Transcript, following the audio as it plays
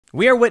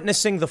We are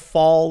witnessing the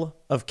fall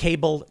of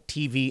cable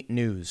TV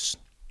news.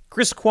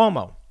 Chris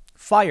Cuomo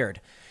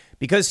fired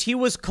because he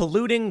was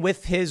colluding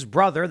with his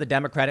brother, the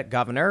Democratic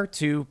governor,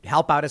 to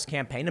help out his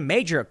campaign, a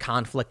major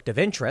conflict of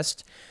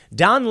interest.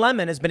 Don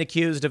Lemon has been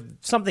accused of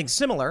something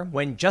similar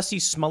when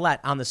Jussie Smollett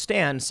on the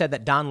stand said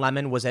that Don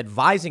Lemon was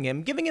advising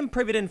him, giving him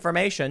private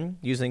information,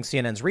 using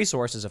CNN's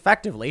resources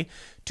effectively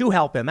to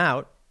help him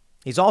out.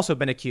 He's also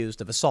been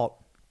accused of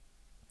assault.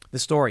 The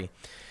story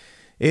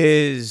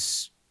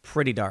is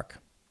pretty dark.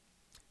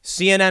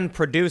 CNN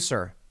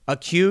producer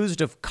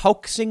accused of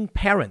coaxing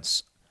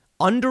parents,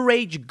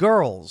 underage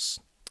girls,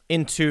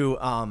 into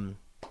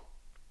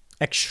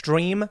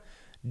extreme,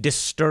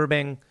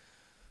 disturbing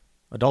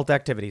adult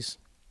activities.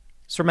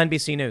 It's from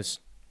NBC News.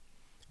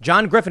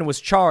 John Griffin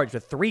was charged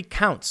with 3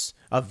 counts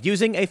of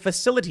using a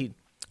facility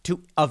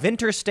of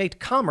interstate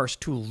commerce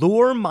to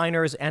lure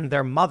minors and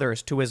their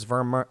mothers to his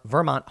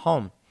Vermont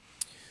home.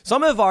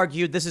 Some have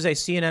argued this is a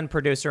CNN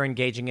producer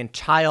engaging in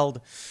child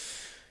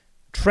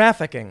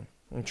trafficking.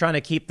 I'm trying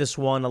to keep this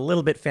one a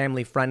little bit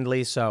family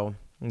friendly, so,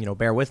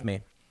 bear with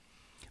me.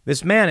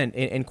 This man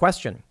in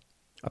question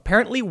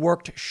apparently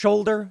worked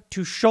shoulder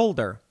to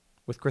shoulder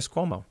with Chris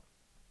Cuomo.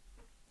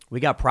 We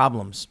got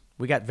problems.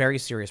 We got very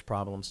serious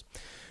problems.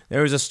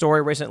 There was a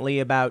story recently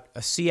about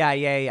a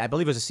CIA, I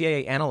believe it was a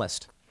CIA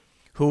analyst,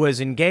 who was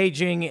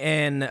engaging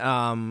in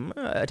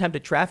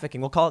attempted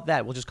trafficking. We'll call it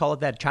that. We'll just call it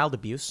that, child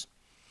abuse.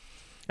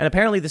 And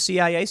apparently the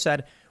CIA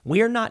said,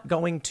 we are not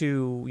going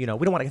to, we don't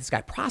want to get this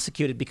guy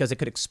prosecuted because it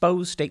could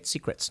expose state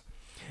secrets.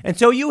 And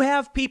so you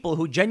have people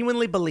who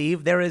genuinely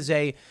believe there is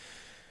a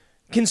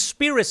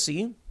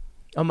conspiracy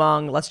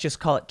among, let's just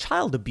call it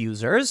child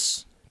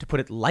abusers, to put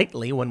it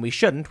lightly when we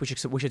shouldn't. We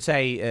should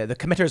say the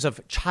committers of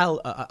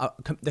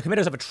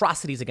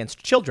atrocities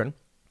against children.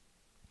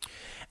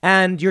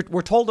 And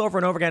we're told over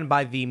and over again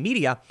by the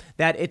media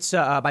that it's,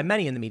 by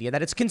many in the media,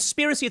 that it's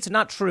conspiracy. It's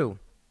not true.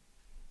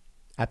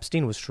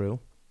 Epstein was true.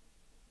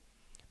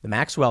 The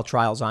Maxwell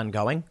trial's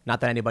ongoing. Not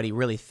that anybody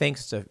really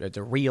thinks it's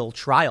a real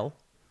trial.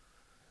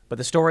 But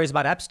the stories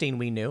about Epstein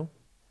we knew.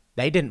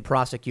 They didn't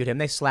prosecute him.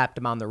 They slapped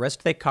him on the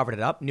wrist. They covered it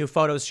up. New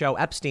photos show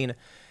Epstein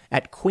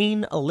at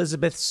Queen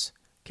Elizabeth's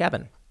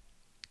cabin,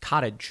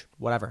 cottage,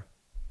 whatever.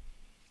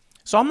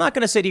 So I'm not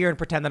going to sit here and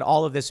pretend that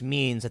all of this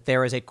means that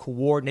there is a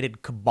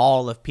coordinated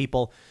cabal of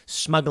people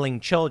smuggling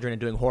children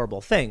and doing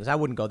horrible things. I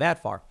wouldn't go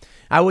that far.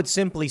 I would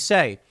simply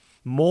say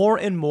more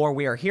and more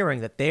we are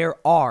hearing that there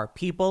are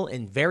people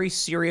in very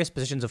serious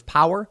positions of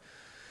power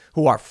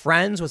who are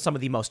friends with some of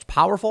the most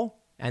powerful,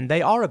 and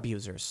they are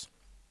abusers.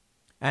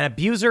 An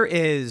abuser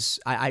is,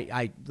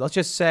 let's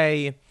just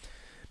say,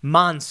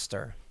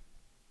 monster.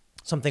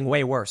 Something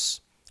way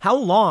worse. How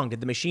long did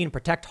the machine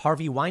protect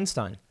Harvey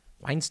Weinstein?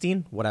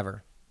 Weinstein?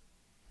 Whatever.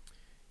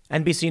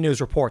 NBC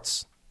News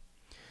reports.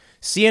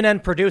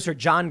 CNN producer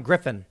John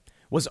Griffin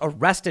was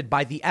arrested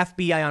by the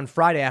FBI on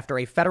Friday after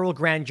a federal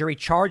grand jury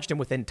charged him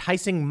with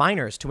enticing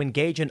minors to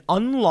engage in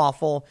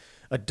unlawful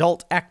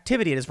adult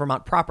activity at his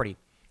Vermont property.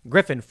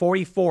 Griffin,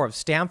 44, of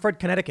Stamford,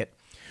 Connecticut,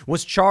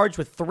 was charged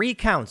with 3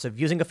 counts of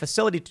using a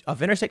facility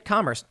of interstate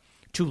commerce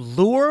to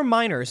lure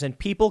minors and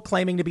people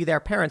claiming to be their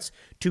parents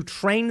to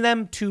train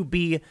them to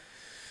be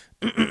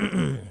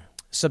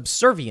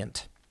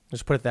subservient.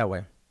 Let's put it that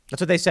way.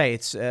 That's what they say.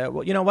 It's,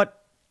 well, you know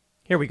what?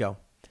 Here we go.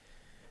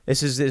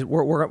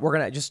 We're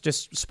going to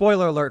just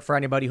spoiler alert for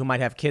anybody who might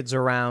have kids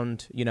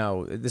around.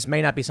 This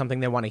may not be something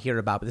they want to hear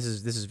about, but this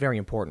is very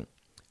important.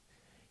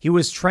 He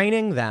was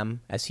training them,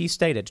 as he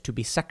stated, to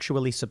be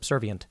sexually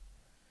subservient.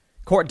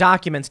 Court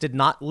documents did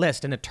not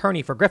list an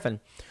attorney for Griffin,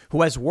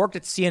 who has worked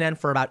at CNN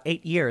for about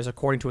 8 years,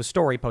 according to a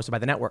story posted by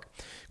the network.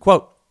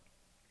 Quote,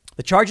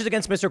 the charges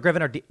against Mr.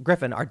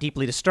 Griffin are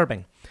deeply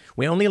disturbing.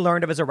 We only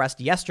learned of his arrest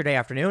yesterday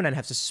afternoon and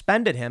have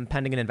suspended him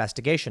pending an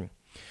investigation.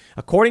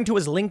 According to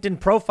his LinkedIn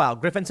profile,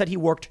 Griffin said he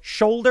worked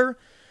shoulder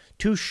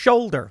to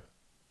shoulder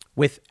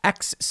with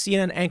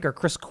ex-CNN anchor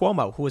Chris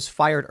Cuomo, who was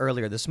fired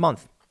earlier this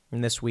month.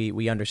 And this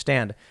we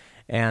understand.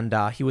 And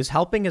he was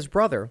helping his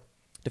brother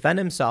defend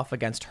himself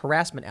against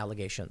harassment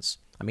allegations.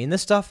 I mean,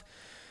 this stuff,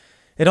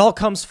 it all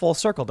comes full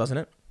circle, doesn't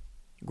it?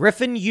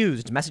 Griffin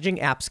used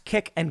messaging apps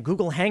Kik and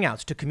Google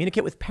Hangouts to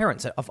communicate with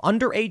parents of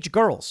underage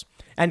girls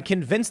and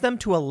convince them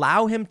to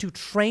allow him to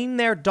train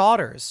their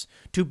daughters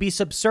to be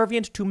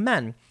subservient to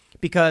men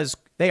because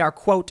they are,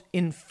 quote,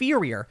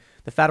 inferior,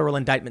 the federal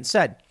indictment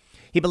said.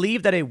 He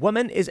believed that a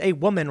woman is a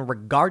woman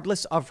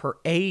regardless of her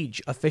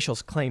age,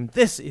 officials claimed.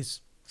 This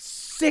is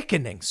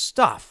sickening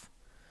stuff.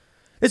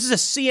 This is a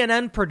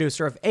CNN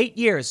producer of 8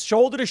 years,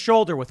 shoulder to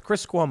shoulder with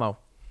Chris Cuomo.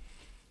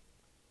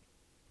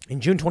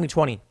 In June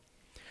 2020,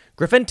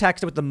 Griffin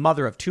texted with the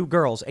mother of 2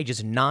 girls,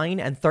 ages 9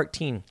 and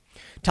 13,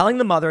 telling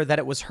the mother that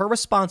it was her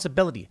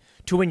responsibility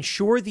to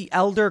ensure the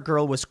elder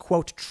girl was,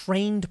 quote,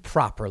 trained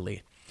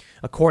properly.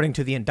 According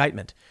to the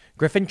indictment,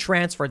 Griffin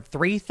transferred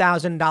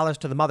 $3,000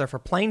 to the mother for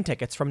plane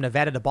tickets from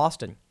Nevada to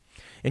Boston.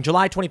 In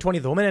July 2020,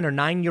 the woman and her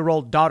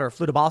 9-year-old daughter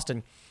flew to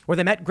Boston, where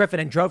they met Griffin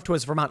and drove to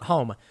his Vermont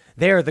home.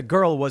 There, the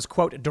girl was,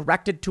 quote,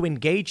 directed to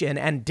engage in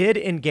and did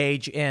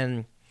engage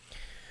in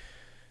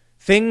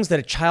Things that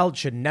a child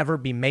should never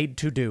be made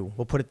to do,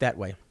 we'll put it that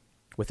way,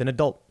 with an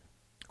adult,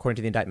 according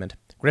to the indictment.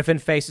 Griffin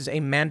faces a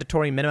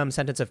mandatory minimum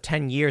sentence of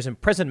 10 years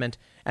imprisonment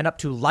and up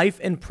to life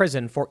in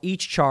prison for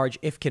each charge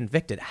if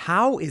convicted.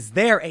 How is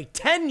there a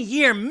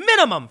 10-year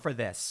minimum for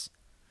this?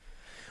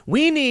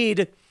 We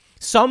need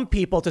some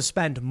people to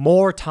spend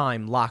more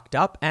time locked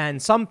up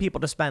and some people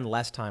to spend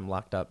less time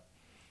locked up.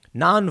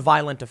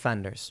 Non-violent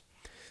offenders.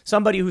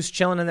 Somebody who's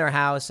chilling in their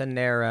house and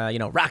they're,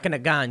 rocking a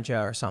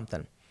ganja or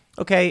something.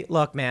 Okay,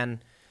 look,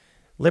 man,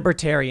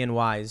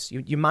 libertarian-wise,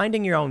 you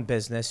minding your own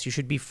business, you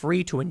should be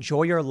free to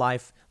enjoy your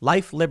life,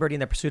 liberty,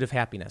 and the pursuit of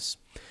happiness.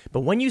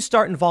 But when you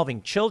start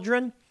involving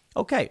children,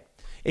 okay,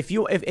 if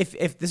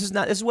this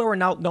is where we're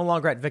now no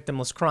longer at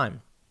victimless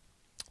crime.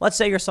 Let's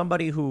say you're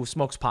somebody who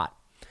smokes pot.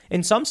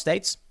 In some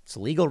states, it's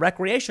legal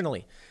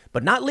recreationally,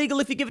 but not legal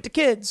if you give it to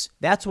kids.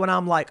 That's when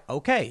I'm like,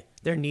 okay,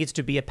 there needs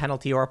to be a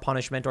penalty or a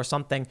punishment or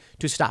something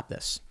to stop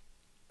this.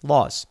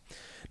 Laws.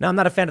 Now, I'm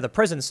not a fan of the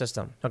prison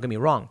system. Don't get me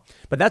wrong.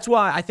 But that's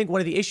why I think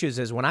one of the issues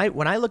is when I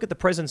look at the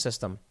prison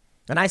system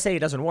and I say it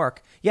doesn't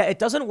work. Yeah, it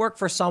doesn't work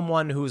for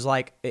someone who's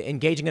like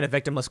engaging in a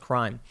victimless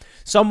crime.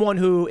 Someone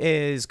who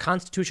is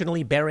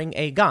constitutionally bearing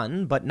a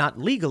gun, but not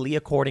legally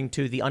according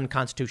to the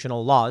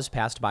unconstitutional laws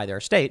passed by their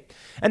state.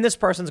 And this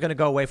person's going to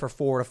go away for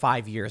 4 to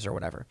 5 years or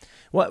whatever.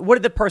 What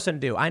did the person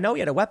do? I know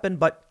he had a weapon,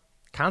 but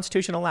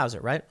Constitution allows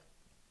it, right?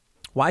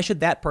 Why should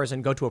that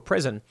person go to a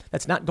prison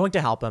that's not going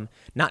to help him,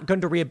 not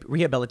going to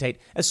rehabilitate,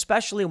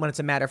 especially when it's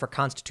a matter for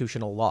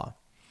constitutional law?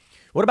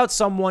 What about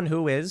someone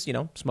who is,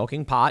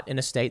 smoking pot in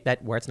a state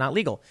where it's not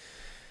legal?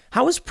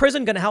 How is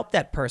prison going to help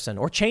that person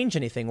or change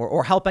anything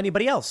or help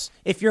anybody else?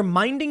 If you're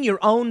minding your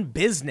own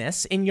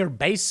business in your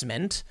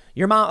basement,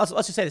 your mom,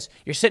 let's just say this,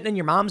 you're sitting in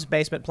your mom's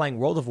basement playing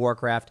World of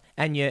Warcraft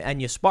and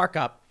you spark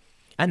up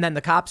and then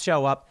the cops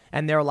show up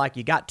and they're like,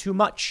 you got too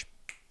much.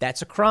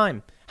 That's a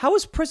crime. How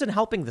is prison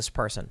helping this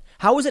person?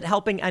 How is it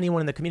helping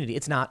anyone in the community?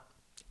 It's not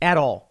at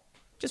all.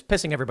 Just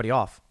pissing everybody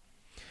off.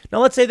 Now,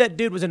 let's say that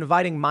dude was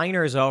inviting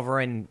minors over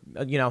and,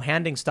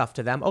 handing stuff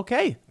to them.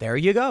 Okay, there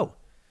you go.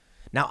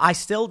 Now, I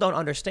still don't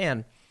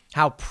understand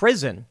how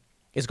prison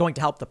is going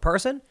to help the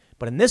person.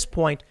 But in this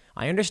point,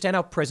 I understand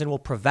how prison will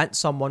prevent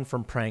someone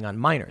from preying on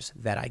minors.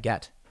 That I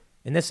get.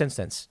 In this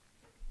instance,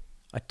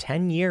 a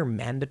 10-year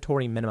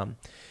mandatory minimum.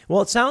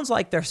 Well, it sounds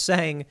like they're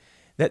saying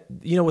that,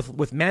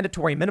 with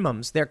mandatory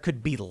minimums, there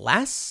could be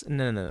less.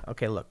 No.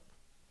 Okay, look.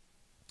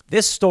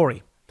 This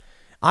story,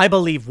 I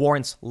believe,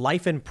 warrants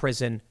life in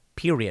prison,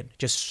 period.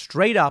 Just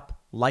straight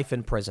up life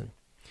in prison.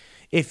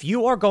 If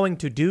you are going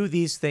to do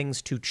these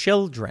things to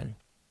children,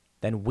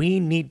 then we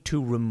need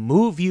to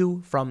remove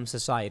you from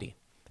society.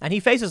 And he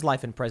faces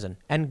life in prison.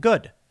 And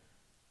good.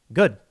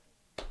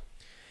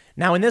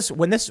 Now,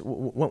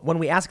 when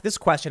we ask this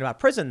question about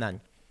prison,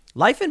 then,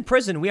 life in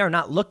prison, we are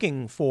not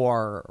looking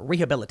for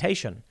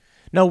rehabilitation.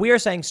 No, we are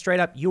saying straight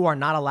up, you are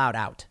not allowed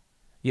out.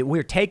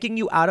 We're taking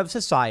you out of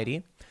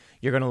society.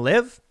 You're going to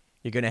live.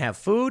 You're going to have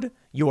food.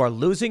 You are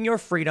losing your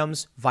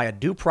freedoms via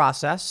due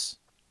process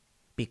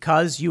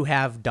because you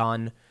have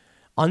done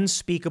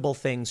unspeakable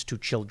things to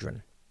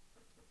children.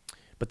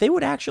 But they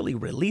would actually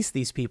release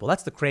these people.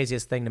 That's the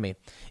craziest thing to me.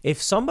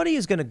 If somebody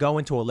is going to go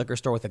into a liquor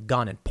store with a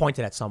gun and point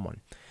it at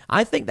someone,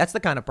 I think that's the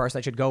kind of person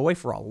that should go away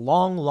for a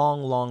long,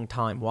 long, long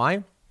time.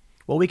 Why?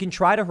 Well, we can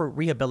try to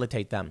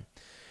rehabilitate them.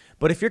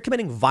 But if you're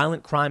committing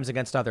violent crimes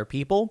against other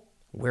people,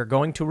 we're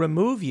going to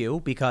remove you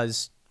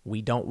because we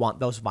don't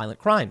want those violent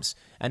crimes.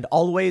 And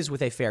always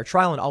with a fair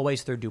trial and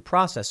always through due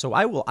process. So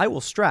I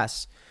will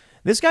stress,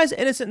 this guy's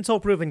innocent until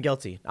proven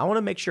guilty. I want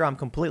to make sure I'm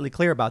completely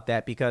clear about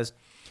that because,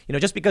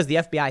 just because the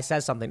FBI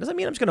says something doesn't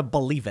mean I'm just going to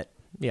believe it.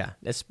 Yeah,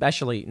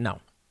 especially no.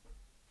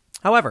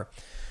 However,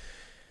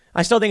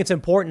 I still think it's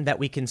important that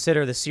we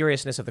consider the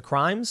seriousness of the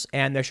crimes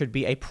and there should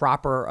be a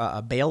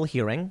proper bail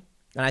hearing.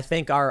 And I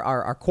think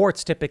our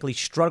courts typically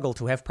struggle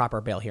to have proper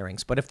bail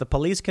hearings. But if the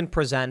police can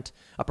present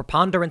a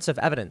preponderance of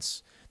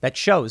evidence that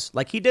shows,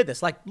 like he did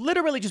this, like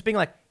literally just being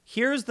like,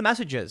 here's the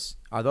messages.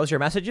 Are those your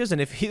messages? And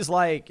if he's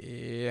like,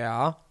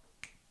 yeah,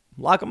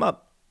 lock him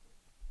up.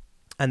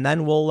 And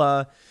then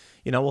we'll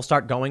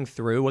start going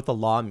through what the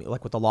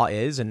law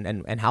is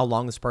and how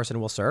long this person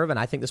will serve. And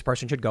I think this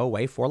person should go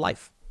away for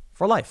life.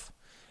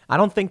 I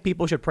don't think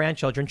people should prey on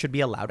children should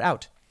be allowed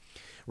out.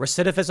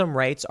 Recidivism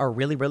rates are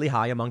really, really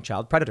high among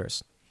child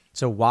predators.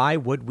 So why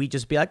would we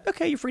just be like,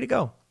 okay, you're free to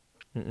go?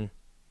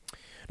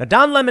 Now,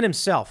 Don Lemon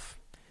himself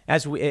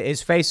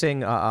is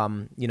facing,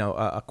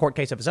 a court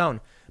case of his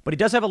own, but he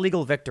does have a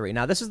legal victory.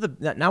 Now,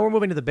 now we're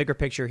moving to the bigger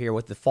picture here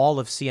with the fall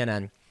of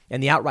CNN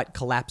and the outright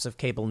collapse of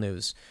cable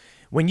news.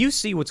 When you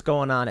see what's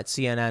going on at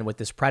CNN with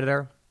this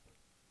predator,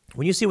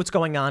 when you see what's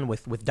going on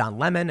with Don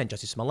Lemon and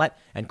Jussie Smollett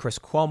and Chris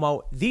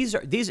Cuomo, these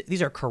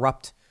are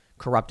corrupt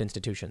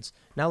institutions.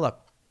 Now,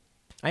 look.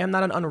 I am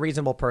not an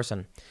unreasonable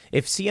person.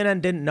 If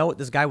CNN didn't know what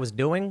this guy was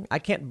doing, I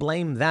can't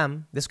blame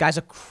them. This guy's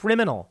a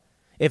criminal.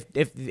 If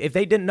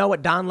they didn't know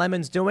what Don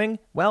Lemon's doing,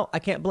 well, I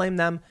can't blame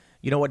them.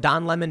 What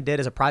Don Lemon did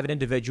as a private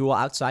individual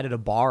outside at a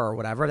bar or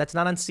whatever, that's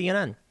not on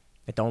CNN.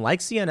 I don't like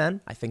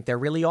CNN. I think they're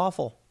really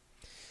awful.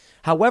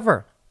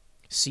 However,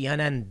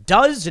 CNN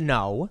does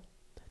know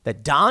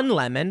that Don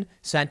Lemon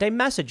sent a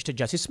message to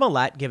Jussie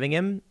Smollett giving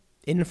him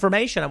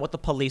information on what the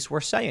police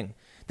were saying.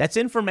 That's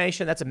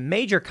information. That's a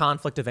major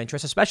conflict of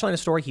interest, especially in a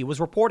story he was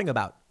reporting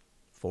about.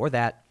 For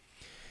that,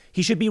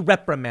 he should be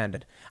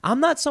reprimanded. I'm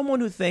not someone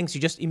who thinks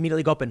you just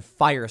immediately go up and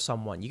fire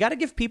someone. You got to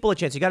give people a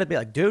chance. You got to be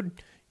like, dude,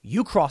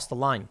 you crossed the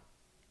line.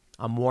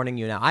 I'm warning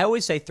you now. I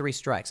always say 3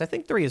 strikes. I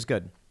think 3 is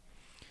good.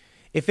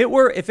 If it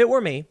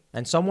were me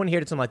and someone here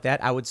did something like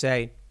that, I would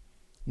say,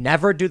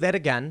 never do that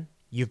again.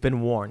 You've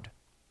been warned.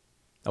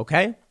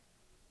 Okay?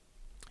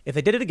 If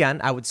they did it again,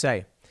 I would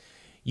say,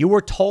 you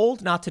were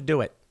told not to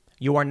do it.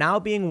 You are now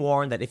being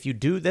warned that if you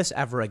do this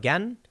ever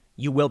again,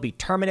 you will be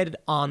terminated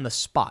on the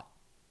spot.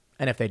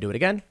 And if they do it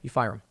again, you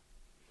fire them.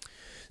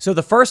 So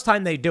the first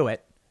time they do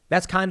it,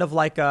 that's kind of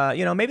like,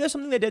 maybe there's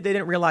something they did they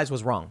didn't realize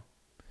was wrong.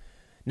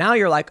 Now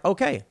you're like,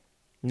 okay,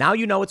 now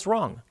you know it's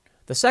wrong.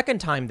 The second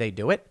time they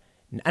do it,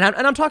 and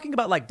I'm talking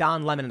about like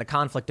Don Lemon and the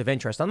conflict of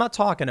interest. I'm not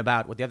talking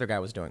about what the other guy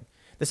was doing.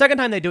 The second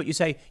time they do it, you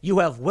say, you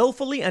have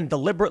willfully and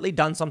deliberately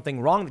done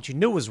something wrong that you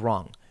knew was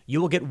wrong.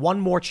 You will get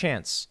one more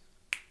chance.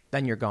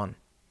 Then you're gone.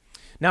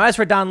 Now, as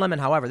for Don Lemon,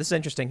 however, this is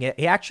interesting.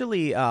 He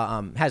actually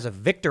has a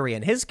victory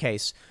in his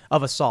case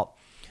of assault.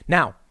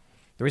 Now,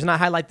 the reason I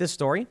highlight this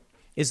story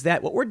is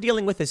that what we're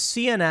dealing with is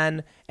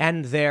CNN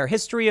and their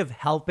history of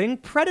helping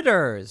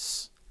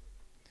predators.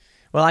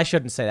 Well, I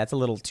shouldn't say that's a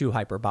little too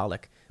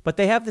hyperbolic. But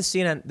they have this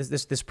CNN,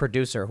 this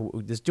producer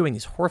who is doing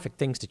these horrific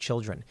things to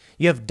children.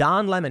 You have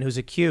Don Lemon, who's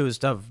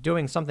accused of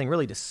doing something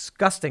really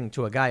disgusting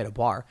to a guy at a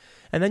bar.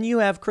 And then you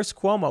have Chris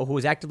Cuomo, who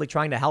is actively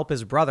trying to help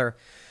his brother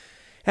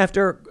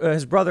after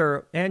his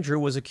brother Andrew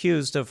was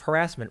accused of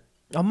harassment,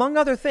 among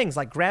other things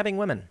like grabbing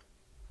women.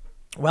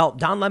 Well,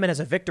 Don Lemon has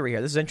a victory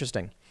here. This is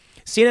interesting.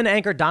 CNN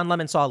anchor Don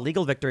Lemon saw a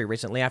legal victory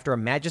recently after a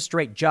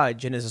magistrate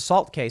judge in his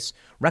assault case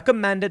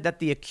recommended that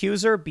the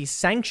accuser be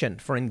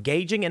sanctioned for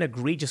engaging in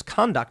egregious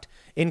conduct,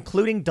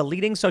 including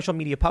deleting social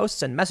media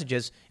posts and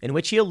messages in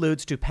which he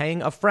alludes to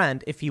paying a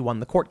friend if he won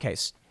the court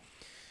case.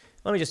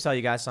 Let me just tell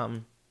you guys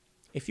something.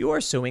 If you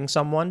are suing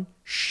someone,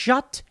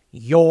 shut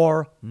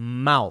your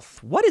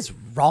mouth. What is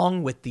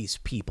wrong with these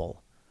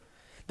people?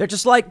 They're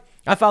just like,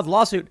 I filed a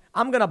lawsuit.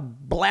 I'm going to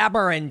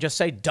blabber and just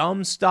say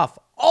dumb stuff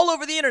all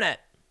over the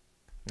internet.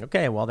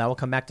 Okay, well, that will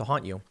come back to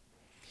haunt you.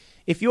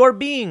 If you are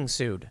being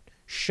sued,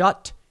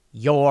 shut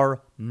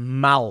your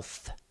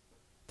mouth.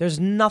 There's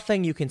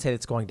nothing you can say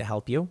that's going to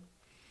help you.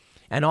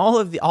 And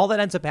all that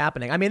ends up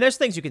happening. I mean, there's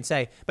things you can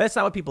say, but that's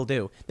not what people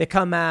do. They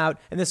come out,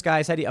 and this guy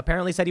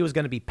apparently said he was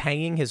going to be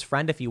paying his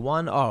friend if he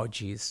won. Oh,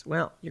 geez.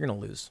 Well, you're going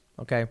to lose,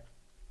 okay?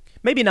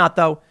 Maybe not,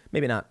 though.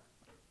 Maybe not.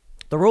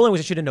 The ruling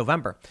was issued in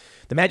November.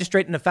 The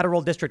magistrate in a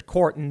federal district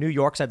court in New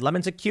York said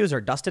Lemon's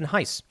accuser, Dustin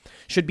Heiss,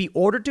 should be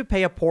ordered to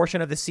pay a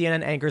portion of the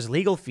CNN anchor's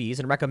legal fees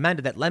and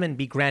recommended that Lemon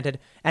be granted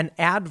an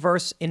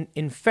adverse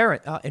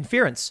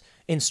inference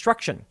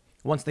instruction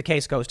once the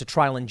case goes to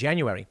trial in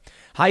January.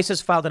 Heiss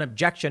has filed an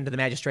objection to the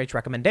magistrate's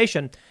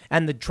recommendation,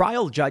 and the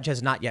trial judge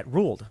has not yet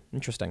ruled.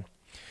 Interesting.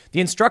 The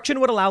instruction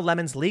would allow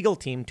Lemon's legal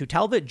team to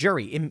tell the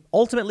jury, in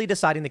ultimately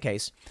deciding the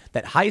case,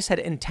 that Heiss had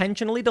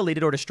intentionally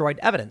deleted or destroyed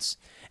evidence,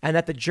 and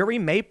that the jury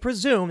may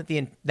presume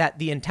that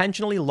the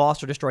intentionally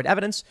lost or destroyed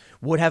evidence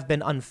would have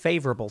been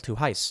unfavorable to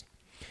Heiss.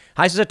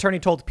 Heiss's attorney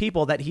told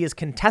People that he is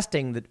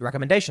contesting the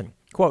recommendation.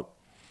 Quote,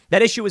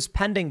 that issue is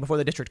pending before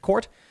the district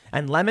court,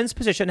 and Lemon's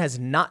position has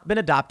not been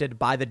adopted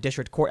by the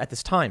district court at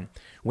this time.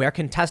 We are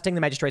contesting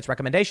the magistrate's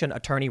recommendation,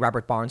 attorney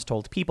Robert Barnes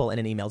told People in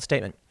an emailed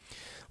statement.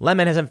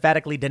 Lemon has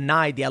emphatically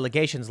denied the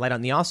allegations laid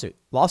on the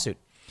lawsuit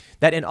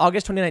that in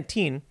August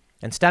 2019,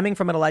 and stemming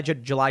from an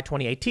alleged July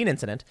 2018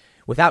 incident,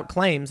 without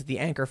claims that the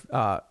anchor,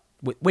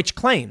 which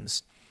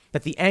claims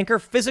that the anchor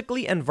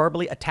physically and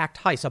verbally attacked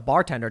Heiss, a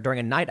bartender, during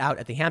a night out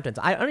at the Hamptons.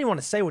 I don't even want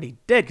to say what he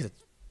did because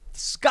it's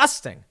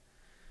disgusting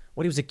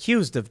what he was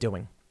accused of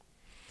doing.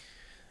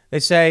 They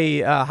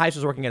say Heiss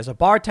was working as a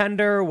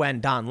bartender when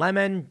Don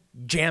Lemon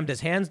jammed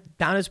his hands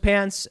down his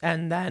pants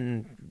and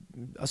then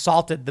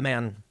assaulted the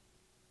man.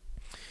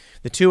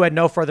 The two had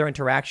no further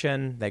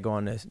interaction. They go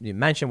on to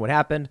mention what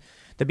happened.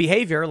 The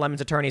behavior, Lemon's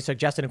attorney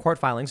suggested in court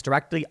filings,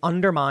 directly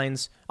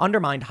undermined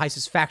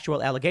Heiss's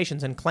factual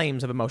allegations and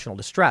claims of emotional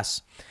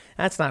distress.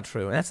 That's not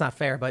true, and that's not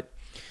fair, but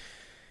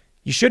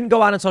you shouldn't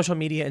go out on social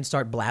media and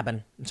start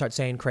blabbing and start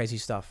saying crazy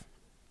stuff.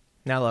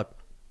 Now, look,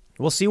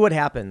 we'll see what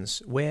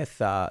happens with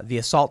the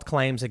assault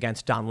claims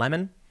against Don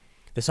Lemon,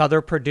 this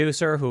other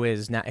producer who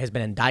has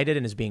been indicted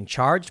and is being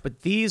charged,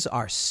 but these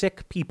are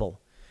sick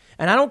people.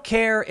 And I don't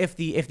care if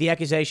the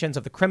accusations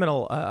of the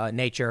criminal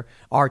nature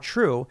are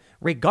true.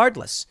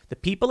 Regardless, the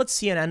people at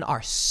CNN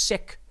are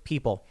sick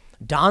people.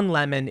 Don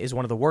Lemon is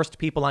one of the worst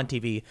people on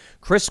TV.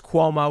 Chris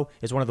Cuomo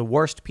is one of the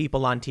worst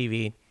people on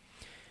TV.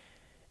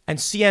 And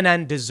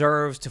CNN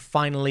deserves to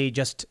finally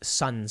just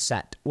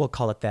sunset. We'll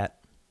call it that.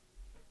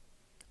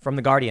 From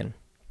The Guardian.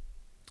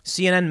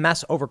 CNN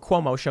mess over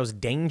Cuomo shows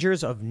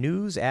dangers of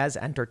news as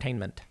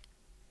entertainment.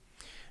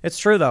 It's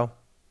true, though.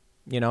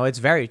 You know, it's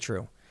very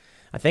true.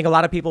 I think a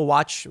lot of people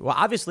watch, well,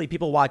 obviously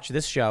people watch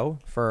this show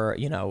for,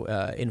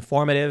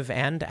 informative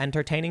and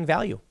entertaining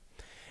value.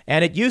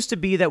 And it used to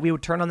be that we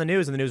would turn on the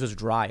news and the news was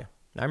dry.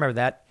 I remember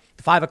that.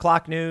 The 5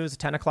 o'clock news, the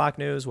 10 o'clock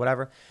news,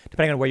 whatever,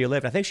 depending on where you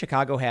lived. I think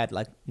Chicago had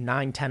like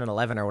 9, 10, and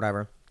 11 or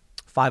whatever,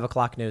 5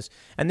 o'clock news.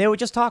 And they would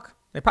just talk.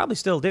 They probably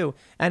still do.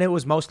 And it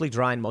was mostly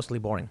dry and mostly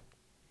boring.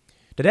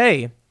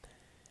 Today,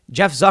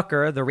 Jeff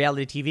Zucker, the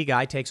reality TV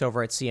guy, takes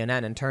over at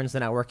CNN and turns the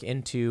network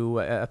into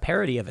a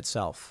parody of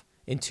itself,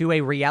 into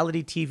a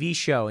reality TV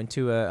show,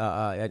 into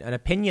an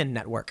opinion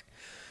network.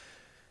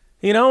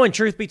 And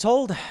truth be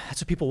told,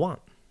 that's what people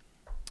want.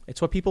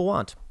 It's what people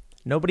want.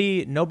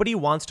 Nobody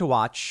wants to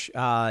watch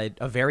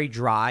a very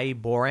dry,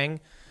 boring.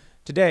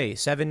 Today,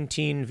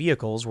 17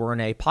 vehicles were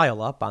in a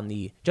pileup on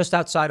just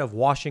outside of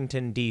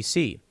Washington,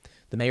 D.C.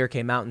 The mayor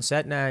came out and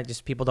said,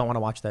 just people don't want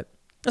to watch that.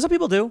 And some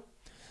people do.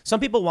 Some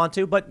people want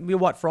to, but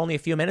for only a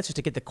few minutes just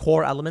to get the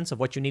core elements of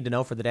what you need to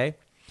know for the day.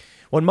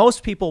 What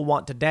most people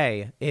want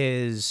today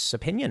is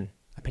opinion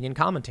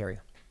commentary.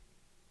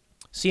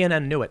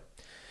 CNN knew it.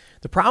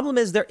 The problem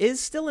is there is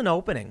still an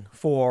opening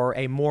for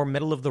a more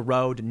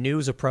middle-of-the-road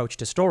news approach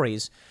to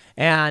stories,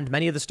 and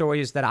many of the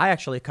stories that I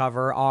actually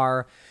cover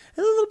are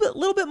a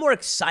little bit more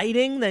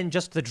exciting than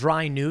just the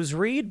dry news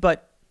read,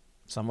 but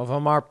some of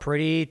them are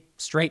pretty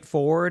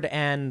straightforward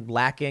and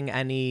lacking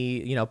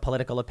any,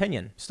 political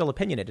opinion, still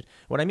opinionated.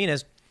 What I mean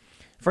is,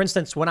 for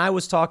instance, when I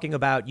was talking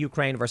about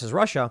Ukraine versus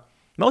Russia,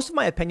 most of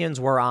my opinions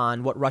were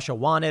on what Russia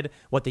wanted,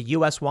 what the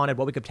U.S. wanted,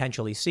 what we could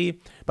potentially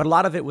see. But a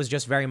lot of it was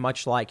just very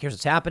much like, here's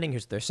what's happening,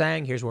 here's what they're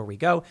saying, here's where we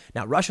go.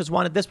 Now, Russia's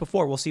wanted this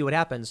before, we'll see what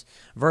happens,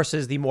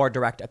 versus the more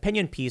direct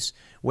opinion piece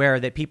where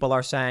the people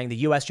are saying the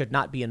U.S. should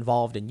not be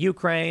involved in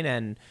Ukraine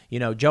and,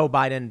 Joe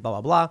Biden, blah,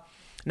 blah, blah.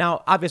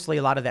 Now, obviously,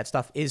 a lot of that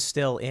stuff is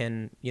still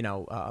in,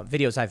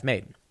 videos I've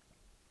made.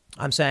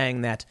 I'm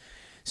saying that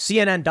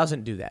CNN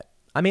doesn't do that.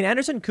 I mean,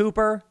 Anderson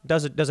Cooper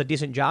does a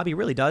decent job. He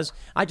really does.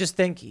 I just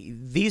think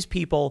these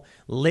people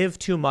live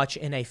too much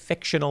in a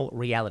fictional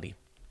reality.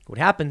 What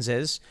happens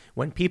is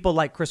when people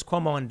like Chris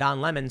Cuomo and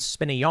Don Lemon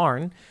spin a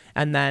yarn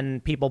and then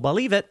people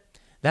believe it,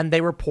 then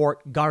they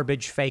report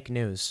garbage fake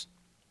news.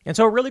 And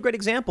so a really great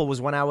example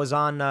was when I was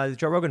on the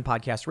Joe Rogan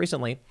podcast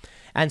recently,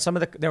 and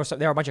there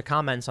were a bunch of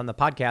comments on the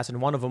podcast,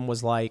 and one of them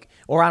was like,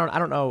 or I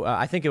don't know,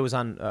 I think it was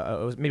on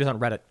maybe it was on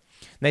Reddit.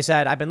 And they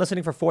said, I've been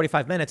listening for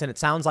 45 minutes, and it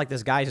sounds like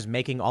this guy is just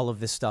making all of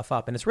this stuff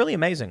up, and it's really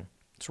amazing.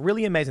 It's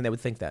really amazing they would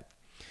think that.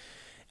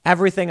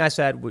 Everything I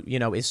said,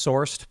 is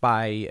sourced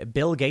by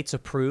Bill Gates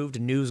approved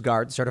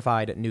NewsGuard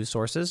certified news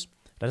sources.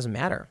 It doesn't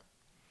matter.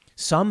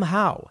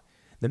 Somehow,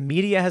 the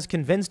media has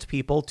convinced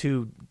people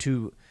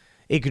to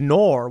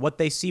ignore what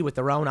they see with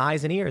their own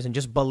eyes and ears and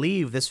just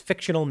believe this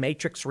fictional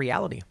matrix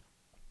reality.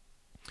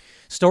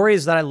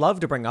 Stories that I love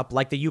to bring up,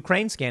 like the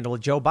Ukraine scandal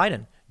with Joe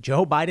Biden.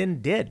 Joe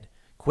Biden did.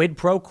 Quid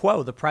pro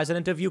quo, the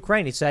president of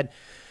Ukraine. He said,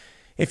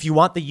 if you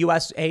want the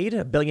U.S. aid,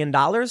 $1 billion,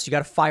 you got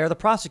to fire the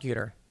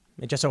prosecutor.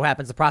 It just so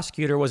happens the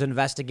prosecutor was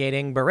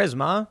investigating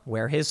Burisma,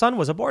 where his son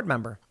was a board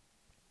member.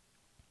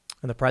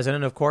 And the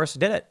president, of course,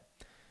 did it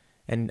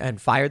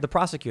and fired the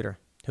prosecutor,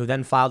 who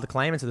then filed the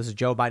claim and said this is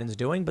Joe Biden's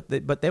doing.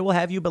 But they will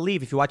have you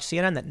believe, if you watch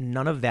CNN, that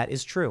none of that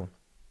is true.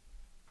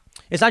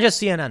 It's not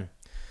just CNN.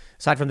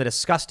 Aside from the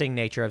disgusting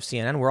nature of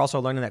CNN, we're also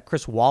learning that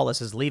Chris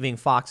Wallace is leaving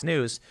Fox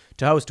News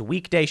to host a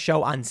weekday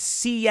show on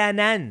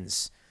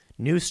CNN's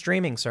new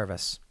streaming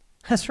service.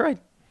 That's right.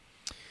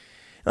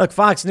 Look,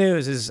 Fox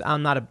News is,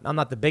 I'm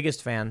not the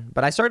biggest fan,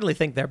 but I certainly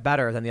think they're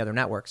better than the other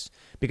networks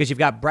because you've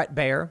got Brett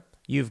Baer.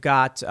 You've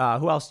got,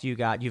 who else do you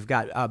got? You've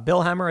got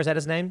Bill Hemmer, is that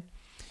his name?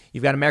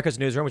 You've got America's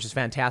Newsroom, which is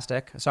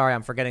fantastic. Sorry,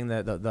 I'm forgetting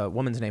the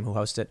woman's name who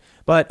hosts it.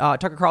 But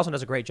Tucker Carlson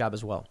does a great job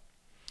as well.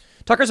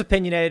 Tucker's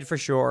opinionated for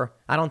sure.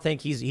 I don't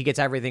think he gets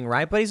everything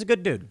right, but he's a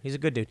good dude.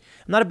 I'm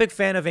not a big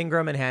fan of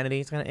Ingram and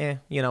Hannity. It's kind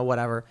of,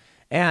 whatever.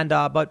 And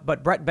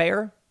but Brett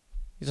Baer,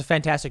 he's a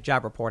fantastic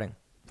job reporting.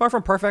 Far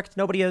from perfect.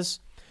 Nobody is.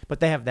 But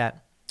they have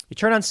that. You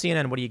turn on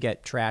CNN, what do you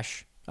get?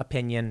 Trash,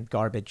 opinion,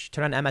 garbage.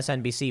 Turn on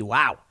MSNBC.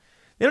 Wow.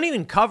 They don't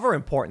even cover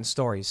important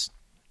stories.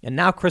 And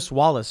now Chris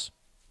Wallace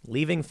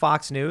leaving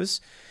Fox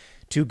News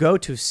to go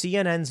to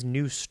CNN's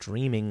new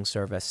streaming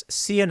service,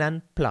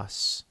 CNN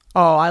Plus.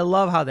 Oh, I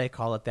love how they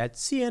call it that,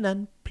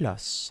 CNN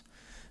Plus.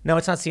 No,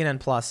 it's not CNN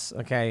Plus,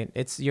 okay?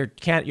 It's your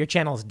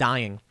channel is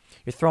dying.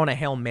 You're throwing a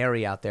Hail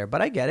Mary out there,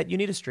 but I get it. You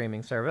need a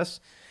streaming service.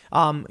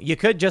 You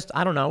could just,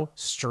 I don't know,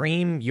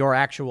 stream your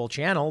actual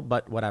channel,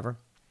 but whatever.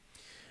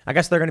 I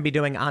guess they're going to be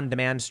doing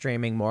on-demand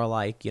streaming more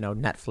like,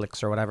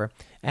 Netflix or whatever.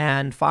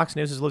 And Fox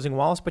News is losing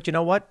Wallace, but you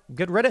know what?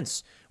 Good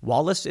riddance.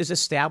 Wallace is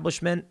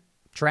establishment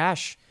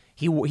trash.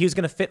 He was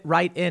going to fit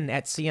right in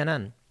at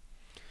CNN.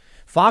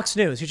 Fox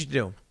News, here's what you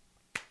do.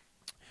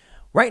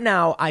 Right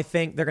now, I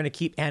think they're going to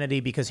keep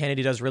Hannity because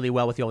Hannity does really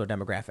well with the older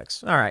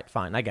demographics. All right,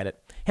 fine, I get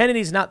it.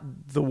 Hannity's not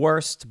the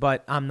worst,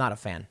 but I'm not a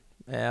fan.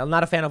 I'm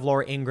not a fan of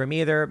Laura Ingraham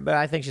either, but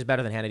I think she's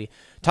better than Hannity.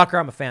 Tucker,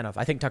 I'm a fan of.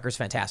 I think Tucker's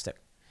fantastic.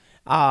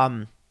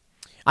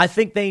 I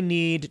think they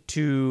need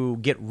to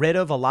get rid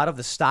of a lot of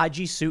the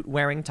stodgy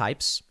suit-wearing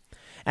types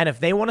And if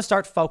they want to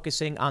start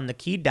focusing on the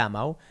key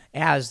demo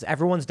as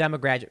everyone's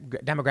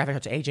demographic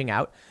starts aging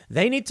out,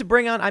 they need to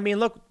bring on, I mean,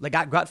 look, they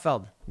got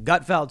Gutfeld.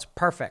 Gutfeld's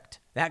perfect.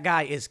 That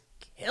guy is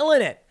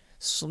killing it.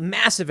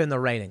 Massive in the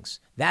ratings.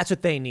 That's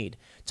what they need.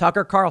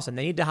 Tucker Carlson,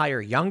 they need to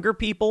hire younger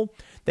people.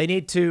 They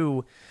need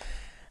to,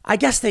 I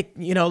guess they,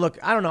 look,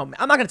 I don't know.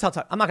 I'm not going to tell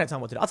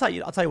them what to do. I'll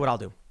tell you what I'll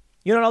do.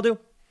 You know what I'll do?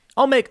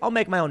 I'll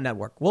make my own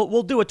network.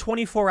 We'll do a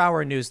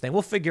 24-hour news thing.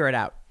 We'll figure it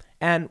out.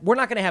 And we're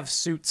not going to have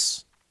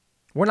suits.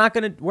 We're not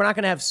going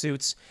to have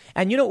suits.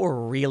 And you know what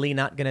we're really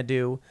not going to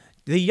do?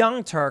 The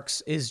Young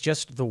Turks is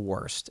just the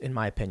worst, in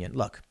my opinion.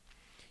 Look,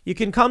 you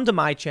can come to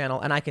my channel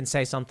and I can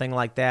say something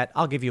like that.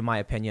 I'll give you my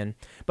opinion.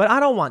 But I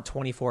don't want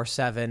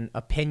 24/7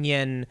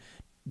 opinion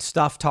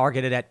stuff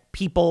targeted at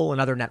people and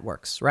other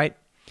networks, right?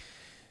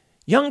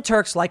 Young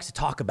Turks likes to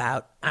talk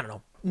about, I don't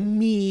know,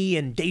 me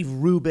and Dave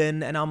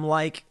Rubin. And I'm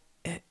like,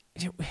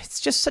 it's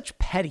just such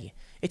petty.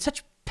 It's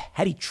such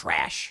petty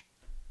trash.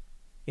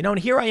 And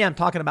here I am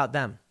talking about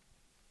them.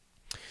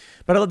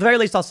 But at the very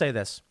least, I'll say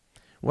this.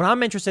 What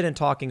I'm interested in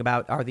talking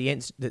about are the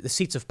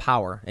seats of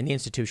power and the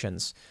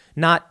institutions,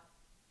 not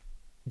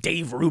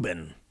Dave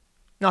Rubin.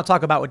 And I'll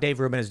talk about what Dave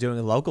Rubin is doing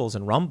in locals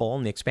and Rumble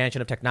and the expansion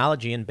of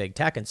technology and big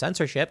tech and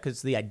censorship, because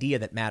it's the idea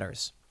that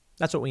matters.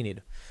 That's what we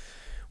need.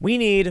 We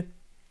need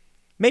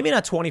maybe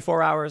not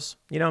 24 hours.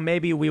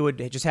 Maybe we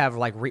would just have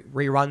like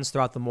reruns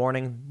throughout the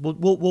morning.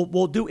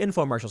 We'll do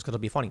infomercials because it'll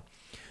be funny.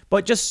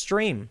 But just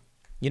stream.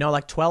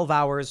 Like 12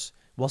 hours,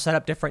 we'll set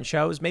up different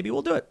shows. Maybe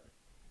we'll do it.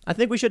 I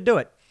think we should do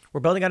it. We're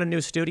building out a new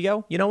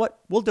studio. You know what?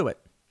 We'll do it.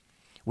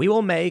 We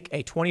will make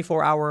a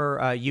 24-hour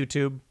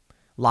YouTube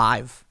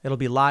live. It'll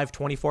be live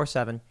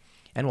 24/7.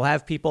 And we'll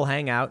have people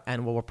hang out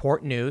and we'll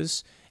report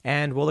news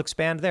and we'll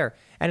expand there.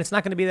 And it's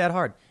not going to be that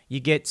hard.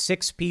 You get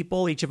 6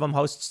 people. Each of them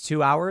hosts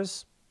 2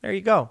 hours. There you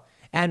go.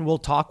 And we'll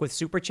talk with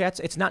super chats.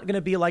 It's not going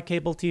to be like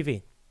cable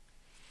TV.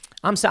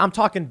 I'm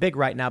talking big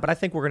right now, but I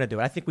think we're going to do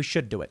it. I think we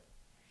should do it.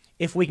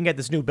 If we can get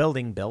this new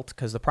building built,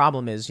 because the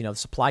problem is, the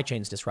supply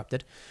chain's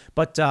disrupted.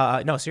 But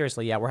no,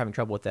 seriously, yeah, we're having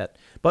trouble with that.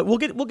 But we'll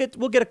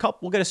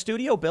get a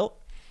studio built,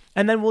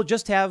 and then we'll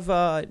just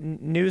have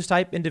news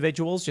type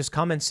individuals just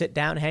come and sit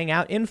down, hang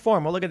out,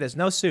 informal. Look at this,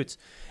 no suits,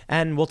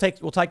 and we'll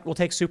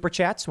take super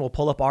chats, and we'll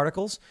pull up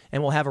articles,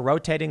 and we'll have a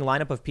rotating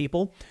lineup of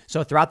people.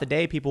 So throughout the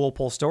day, people will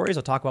pull stories,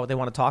 they'll talk about what they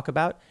want to talk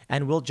about,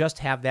 and we'll just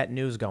have that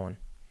news going.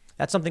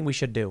 That's something we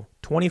should do.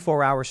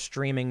 24-hour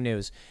streaming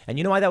news. And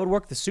you know why that would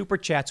work? The super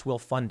chats will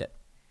fund it.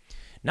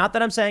 Not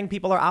that I'm saying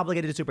people are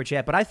obligated to super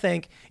chat, but I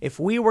think if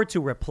we were to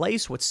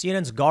replace what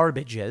CNN's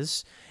garbage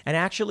is and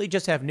actually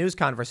just have news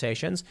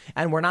conversations,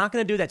 and we're not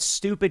going to do that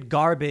stupid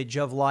garbage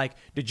of like,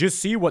 did you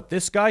see what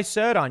this guy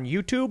said on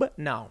YouTube?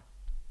 No.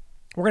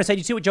 We're going to say, did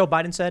you see what Joe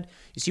Biden said?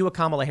 You see what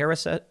Kamala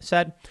Harris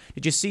said?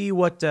 Did you see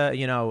what,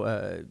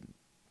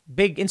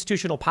 big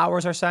institutional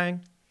powers are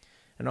saying?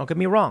 And don't get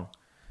me wrong.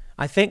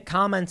 I think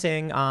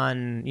commenting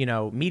on,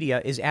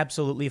 media is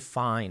absolutely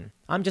fine.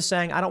 I'm just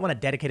saying I don't want to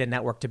dedicate a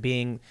network to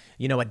being,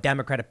 a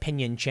Democrat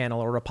opinion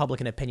channel or a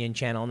Republican opinion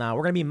channel. Now,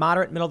 we're going to be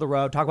moderate, middle of the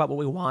road, talk about what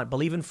we want,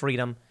 believe in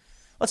freedom.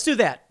 Let's do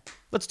that.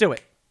 Let's do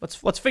it.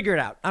 Let's figure it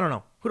out. I don't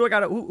know. Who do I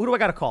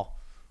got to call?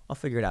 I'll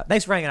figure it out.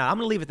 Thanks for hanging out. I'm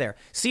going to leave it there.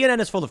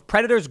 CNN is full of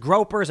predators,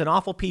 gropers, and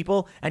awful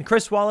people. And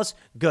Chris Wallace,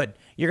 good.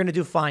 You're going to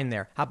do fine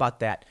there. How about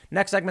that?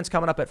 Next segment's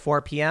coming up at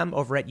 4 p.m.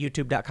 over at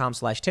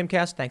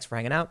youtube.com/Timcast. Thanks for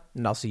hanging out,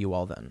 and I'll see you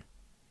all then.